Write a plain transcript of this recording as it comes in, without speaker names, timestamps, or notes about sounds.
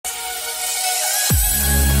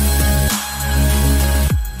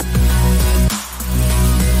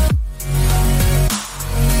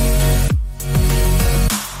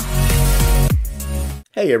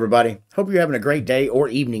Hey everybody, hope you're having a great day or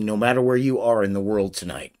evening no matter where you are in the world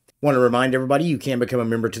tonight. Want to remind everybody you can become a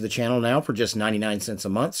member to the channel now for just 99 cents a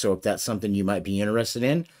month, so if that's something you might be interested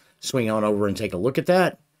in, swing on over and take a look at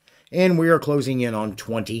that. And we are closing in on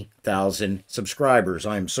 20,000 subscribers.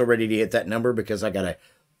 I am so ready to hit that number because I got a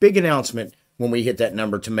big announcement when we hit that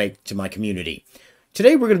number to make to my community.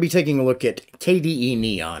 Today we're going to be taking a look at KDE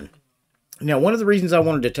Neon. Now, one of the reasons I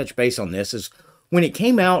wanted to touch base on this is when it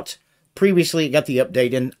came out, previously, it got the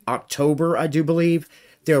update in October, I do believe.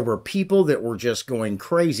 There were people that were just going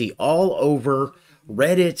crazy all over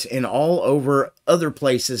Reddit and all over other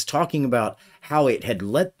places talking about how it had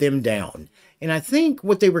let them down. And I think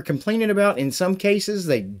what they were complaining about, in some cases,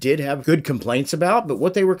 they did have good complaints about, but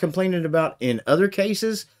what they were complaining about in other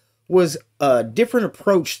cases was a different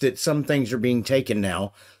approach that some things are being taken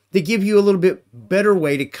now. They give you a little bit better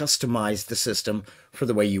way to customize the system for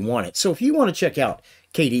the way you want it. So if you want to check out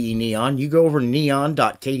KDE Neon, you go over to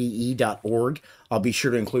neon.kde.org. I'll be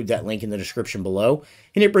sure to include that link in the description below,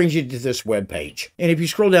 and it brings you to this web page. And if you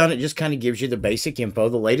scroll down, it just kind of gives you the basic info,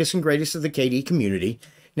 the latest and greatest of the KDE community.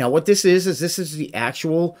 Now, what this is this is the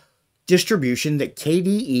actual distribution that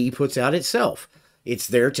KDE puts out itself. It's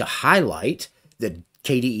there to highlight the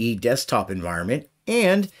KDE desktop environment,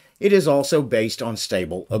 and it is also based on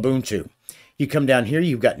stable Ubuntu. You come down here,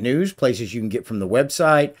 you've got news, places you can get from the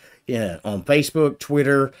website, on Facebook,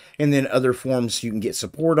 Twitter, and then other forms you can get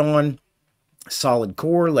support on. Solid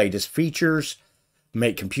core, latest features,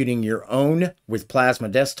 make computing your own with Plasma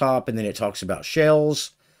Desktop, and then it talks about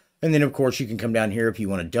shells. And then, of course, you can come down here if you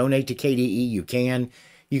want to donate to KDE, you can.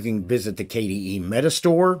 You can visit the KDE Meta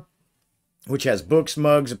Store, which has books,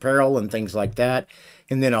 mugs, apparel, and things like that.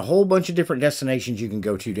 And then a whole bunch of different destinations you can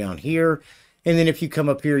go to down here. And then if you come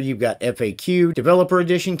up here, you've got FAQ, Developer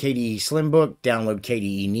Edition, KDE Slimbook, download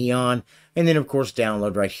KDE Neon, and then, of course,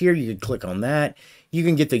 download right here. You can click on that. You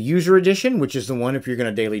can get the User Edition, which is the one if you're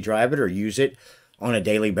going to daily drive it or use it on a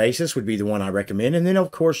daily basis would be the one I recommend. And then,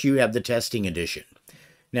 of course, you have the Testing Edition.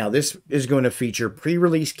 Now, this is going to feature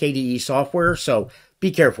pre-release KDE software, so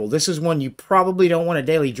be careful. This is one you probably don't want to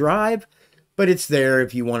daily drive, but it's there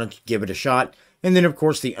if you want to give it a shot. And then, of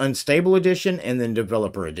course, the Unstable Edition and then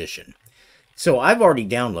Developer Edition. So I've already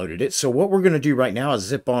downloaded it, so what we're going to do right now is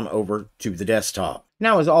zip on over to the desktop.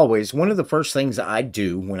 Now, as always, one of the first things I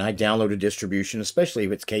do when I download a distribution, especially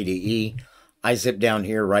if it's KDE, I zip down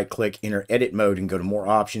here, right-click, enter Edit Mode, and go to More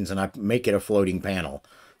Options, and I make it a floating panel.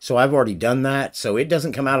 So I've already done that, so it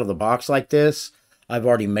doesn't come out of the box like this. I've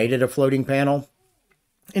already made it a floating panel.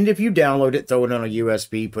 And if you download it, throw it on a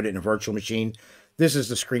USB, put it in a virtual machine, this is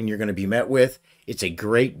the screen you're going to be met with. It's a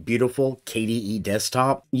great, beautiful KDE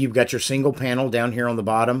desktop. You've got your single panel down here on the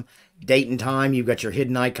bottom. Date and time. You've got your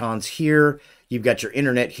hidden icons here. You've got your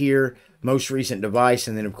internet here. Most recent device.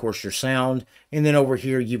 And then, of course, your sound. And then over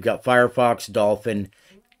here, you've got Firefox, Dolphin,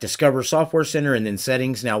 Discover Software Center, and then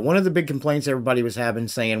settings. Now, one of the big complaints everybody was having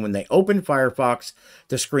saying when they opened Firefox,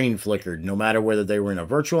 the screen flickered, no matter whether they were in a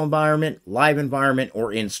virtual environment, live environment,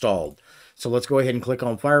 or installed. So let's go ahead and click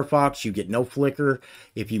on Firefox. You get no flicker.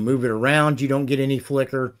 If you move it around, you don't get any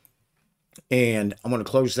flicker. And I'm going to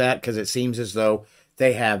close that because it seems as though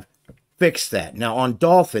they have fixed that. Now on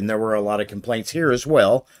Dolphin, there were a lot of complaints here as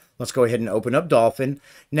well. Let's go ahead and open up Dolphin.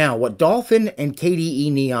 Now what Dolphin and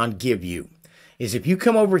KDE Neon give you is if you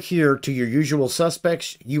come over here to your usual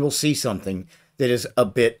suspects, you will see something that is a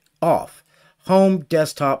bit off. Home,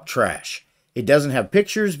 desktop, trash. It doesn't have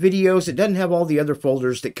pictures, videos. It doesn't have all the other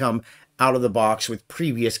folders that come out of the box with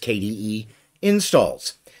previous KDE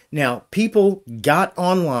installs. Now, people got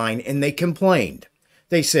online and they complained.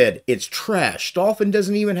 They said, it's trash. Dolphin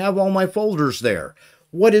doesn't even have all my folders there.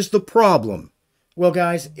 What is the problem? Well,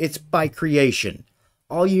 guys, it's by creation.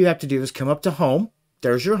 All you have to do is come up to Home.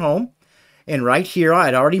 There's your Home. And right here, I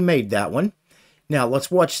had already made that one. Now,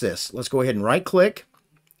 let's watch this. Let's go ahead and right-click.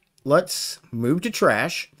 Let's move to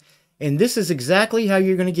Trash. And this is exactly how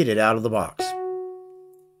you're going to get it out of the box.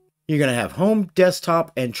 You're going to have Home,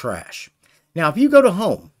 Desktop, and Trash. Now, if you go to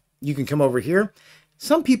Home, you can come over here.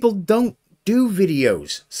 Some people don't do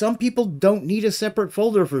videos. Some people don't need a separate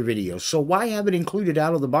folder for videos. So why have it included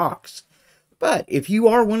out of the box? But if you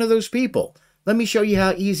are one of those people, let me show you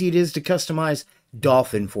how easy it is to customize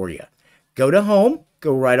Dolphin for you. Go to Home.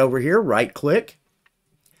 Go right over here. Right-click.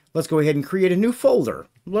 Let's go ahead and create a new folder.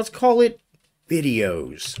 Let's call it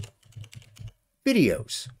Videos.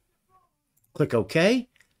 Videos. Click OK.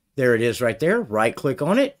 There it is right there. Right-click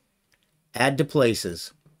on it. Add to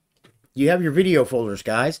Places. You have your video folders,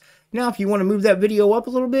 guys. Now, if you want to move that video up a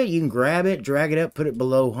little bit, you can grab it, drag it up, put it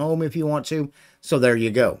below Home if you want to. So there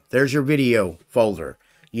you go. There's your video folder.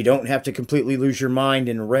 You don't have to completely lose your mind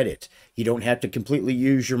in Reddit. You don't have to completely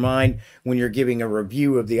use your mind when you're giving a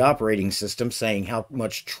review of the operating system saying how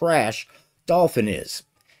much trash Dolphin is.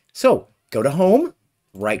 So, go to Home,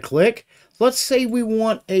 right-click. Let's say we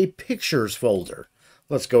want a Pictures folder.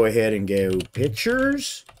 Let's go ahead and go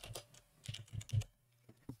Pictures.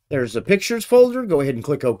 There's the Pictures folder. Go ahead and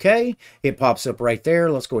click OK. It pops up right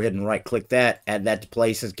there. Let's go ahead and right-click that. Add that to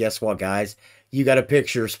Places. Guess what, guys? You got a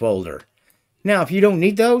Pictures folder. Now, if you don't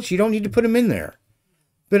need those, you don't need to put them in there.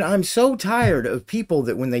 But I'm so tired of people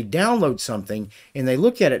that when they download something and they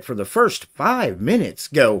look at it for the first 5 minutes,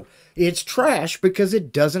 go, it's trash because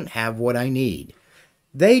it doesn't have what I need.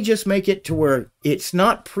 They just make it to where it's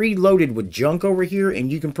not preloaded with junk over here,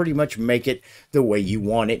 and you can pretty much make it the way you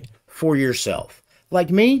want it for yourself. Like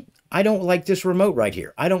me, I don't like this remote right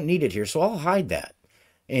here. I don't need it here, so I'll hide that.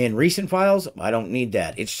 And recent files, I don't need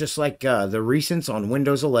that. It's just like the recents on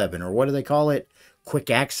Windows 11, or what do they call it? Quick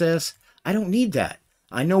access. I don't need that.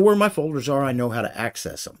 I know where my folders are. I know how to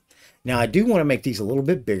access them. Now, I do want to make these a little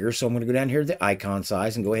bit bigger, so I'm going to go down here to the icon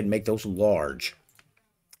size and go ahead and make those large.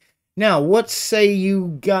 Now, let's say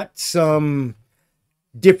you got some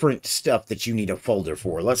different stuff that you need a folder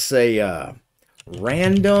for. Let's say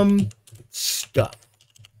random stuff.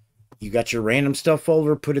 You got your random stuff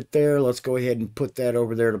folder, put it there. Let's go ahead and put that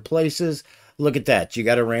over there to Places. Look at that. You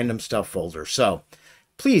got a random stuff folder. So,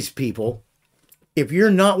 please, people, if you're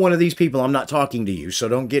not one of these people, I'm not talking to you. So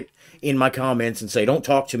don't get in my comments and say, don't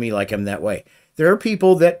talk to me like I'm that way. There are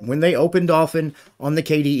people that, when they opened Dolphin on the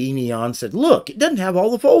KDE Neon, said, look, it doesn't have all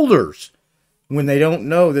the folders, when they don't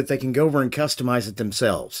know that they can go over and customize it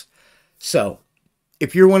themselves. So,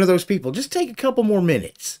 if you're one of those people, just take a couple more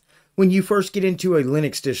minutes. When you first get into a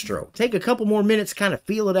Linux distro, take a couple more minutes, kind of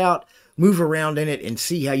feel it out, move around in it, and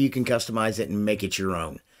see how you can customize it and make it your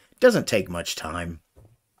own. It doesn't take much time.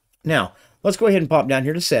 Now, let's go ahead and pop down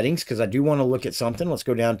here to Settings, because I do want to look at something. Let's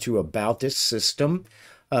go down to About This System.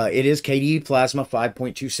 It is KDE Plasma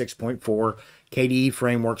 5.26.4, KDE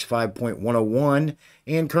Frameworks 5.101,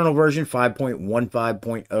 and kernel version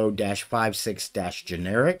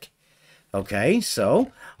 5.15.0-56-generic. Okay, so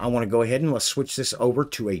I want to go ahead and let's switch this over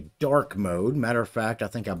to a dark mode. Matter of fact, I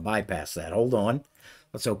think I bypassed that. Hold on.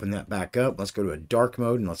 Let's open that back up. Let's go to a dark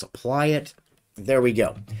mode and let's apply it. There we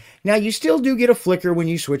go. Now, you still do get a flicker when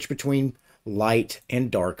you switch between light and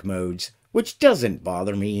dark modes, which doesn't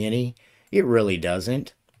bother me any. It really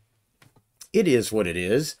doesn't. It is what it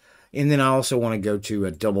is. And then I also want to go to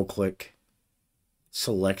a double click,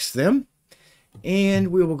 selects them, and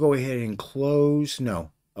we will go ahead and close.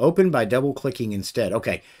 No, open by double clicking instead.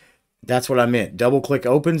 Okay, that's what I meant. Double click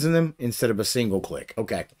opens in them instead of a single click.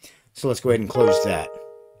 Okay, so let's go ahead and close that.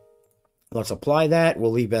 Let's apply that.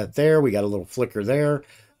 We'll leave that there. We got a little flicker there.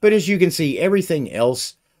 But as you can see, everything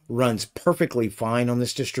else runs perfectly fine on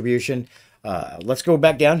this distribution. Let's go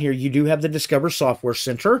back down here. You do have the Discover Software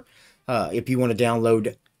Center. If you want to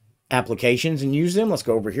download applications and use them, let's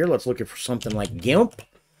go over here. Let's look for something like GIMP.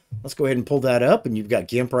 Let's go ahead and pull that up, and you've got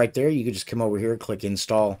GIMP right there. You can just come over here, click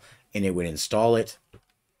Install, and it would install it.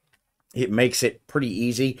 It makes it pretty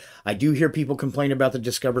easy. I do hear people complain about the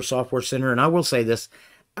Discover Software Center, and I will say this.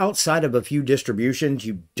 Outside of a few distributions,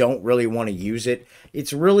 you don't really want to use it.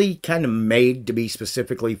 It's really kind of made to be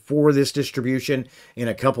specifically for this distribution and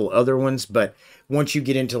a couple other ones. But once you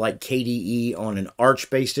get into like KDE on an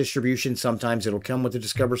Arch-based distribution, sometimes it'll come with the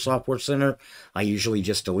Discover Software Center. I usually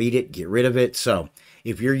just delete it, get rid of it. So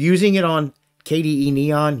if you're using it on KDE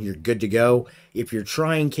Neon, you're good to go. If you're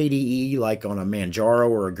trying KDE like on a Manjaro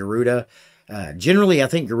or a Garuda, generally I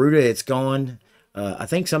think Garuda, it's gone. I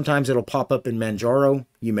think sometimes it'll pop up in Manjaro.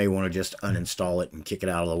 You may want to just uninstall it and kick it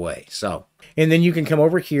out of the way. So, and then you can come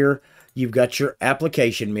over here. You've got your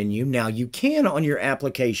application menu. Now, you can on your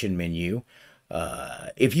application menu,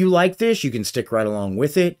 if you like this, you can stick right along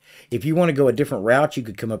with it. If you want to go a different route, you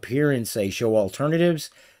could come up here and say Show Alternatives.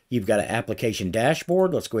 You've got an application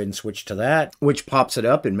dashboard. Let's go ahead and switch to that, which pops it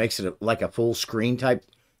up and makes it like a full screen type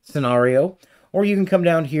scenario. Or you can come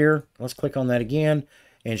down here. Let's click on that again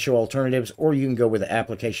and show alternatives, or you can go with the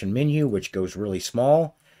application menu, which goes really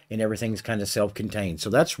small, and everything's kind of self-contained.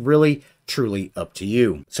 So that's really, truly up to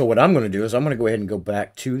you. So what I'm going to do is I'm going to go ahead and go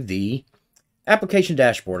back to the application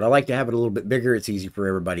dashboard. I like to have it a little bit bigger. It's easy for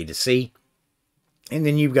everybody to see. And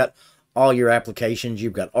then you've got all your applications.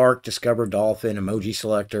 You've got Arc, Discover, Dolphin, Emoji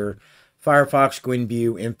Selector, Firefox,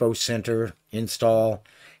 GwenView, Info Center, Install,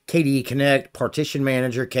 KDE Connect, Partition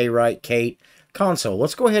Manager, KWrite, Kate, Console.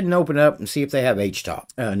 Let's go ahead and open it up and see if they have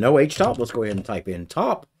HTOP. No HTOP. Let's go ahead and type in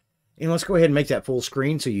top. And let's go ahead and make that full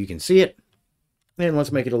screen so you can see it. And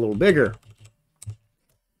let's make it a little bigger.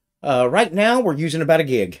 Right now, we're using about a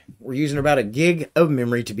gig. We're using about a gig of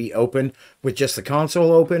memory to be open with just the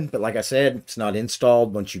console open. But like I said, it's not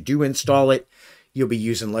installed. Once you do install it, you'll be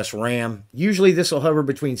using less RAM. Usually this will hover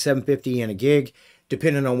between 750 and a gig,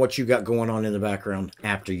 depending on what you got going on in the background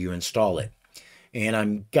after you install it. And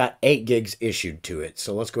I've got 8 gigs issued to it.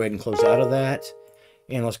 So let's go ahead and close out of that.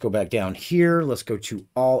 And let's go back down here. Let's go to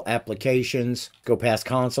all applications. Go past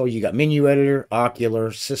console. You got menu editor,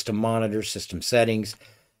 ocular, system monitor, system settings,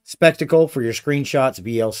 spectacle for your screenshots,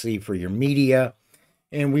 VLC for your media.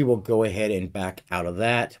 And we will go ahead and back out of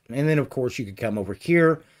that. And then, of course, you can come over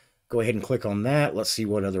here. Go ahead and click on that. Let's see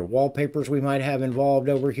what other wallpapers we might have involved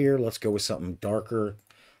over here. Let's go with something darker.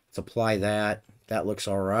 Let's apply that. That looks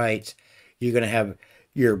all right. You're going to have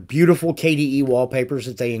your beautiful KDE wallpapers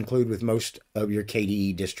that they include with most of your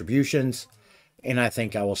KDE distributions. And I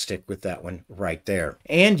think I will stick with that one right there.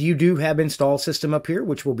 And you do have install system up here,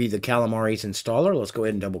 which will be the Calamares installer. Let's go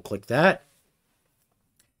ahead and double click that.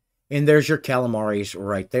 And there's your Calamares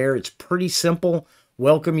right there. It's pretty simple.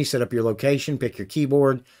 Welcome. You set up your location, pick your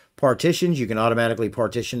keyboard. Partitions, you can automatically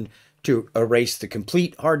partition to erase the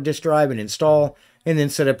complete hard disk drive and install, and then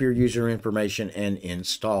set up your user information and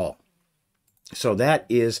install. So that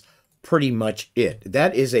is pretty much it.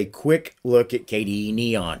 That is a quick look at KDE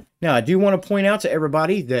Neon. Now, I do want to point out to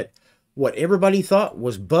everybody that what everybody thought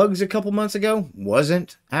was bugs a couple months ago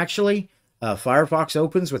wasn't actually. Firefox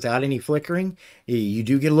opens without any flickering. You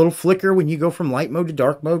do get a little flicker when you go from light mode to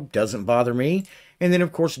dark mode. Doesn't bother me. And then,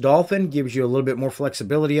 of course, Dolphin gives you a little bit more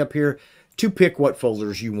flexibility up here to pick what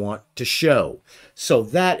folders you want to show. So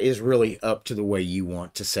that is really up to the way you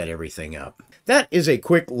want to set everything up. That is a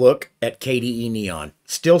quick look at KDE Neon.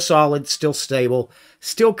 Still solid, still stable,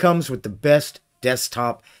 still comes with the best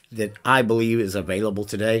desktop that I believe is available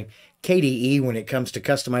today. KDE, when it comes to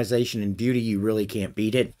customization and beauty, you really can't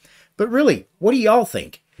beat it. But really, what do y'all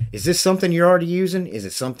think? Is this something you're already using? Is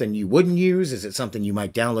it something you wouldn't use? Is it something you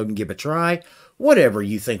might download and give a try? Whatever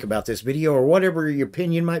you think about this video or whatever your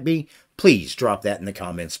opinion might be, please drop that in the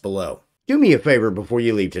comments below. Do me a favor before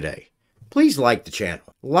you leave today. Please like the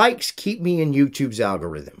channel. Likes keep me in YouTube's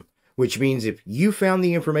algorithm, which means if you found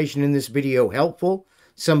the information in this video helpful,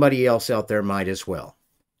 somebody else out there might as well.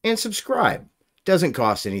 And subscribe. Doesn't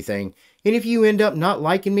cost anything. And if you end up not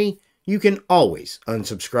liking me, you can always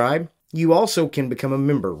unsubscribe. You also can become a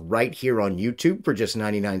member right here on YouTube for just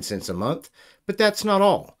 99 cents a month. But that's not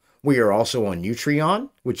all. We are also on Utreon,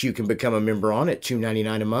 which you can become a member on at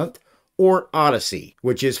 $2.99 a month, or Odyssey,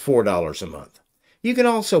 which is $4 a month. You can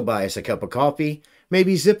also buy us a cup of coffee,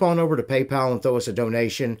 maybe zip on over to PayPal and throw us a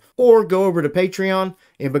donation, or go over to Patreon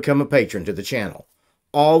and become a patron to the channel.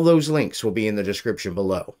 All those links will be in the description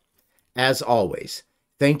below. As always,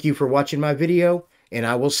 thank you for watching my video, and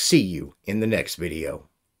I will see you in the next video.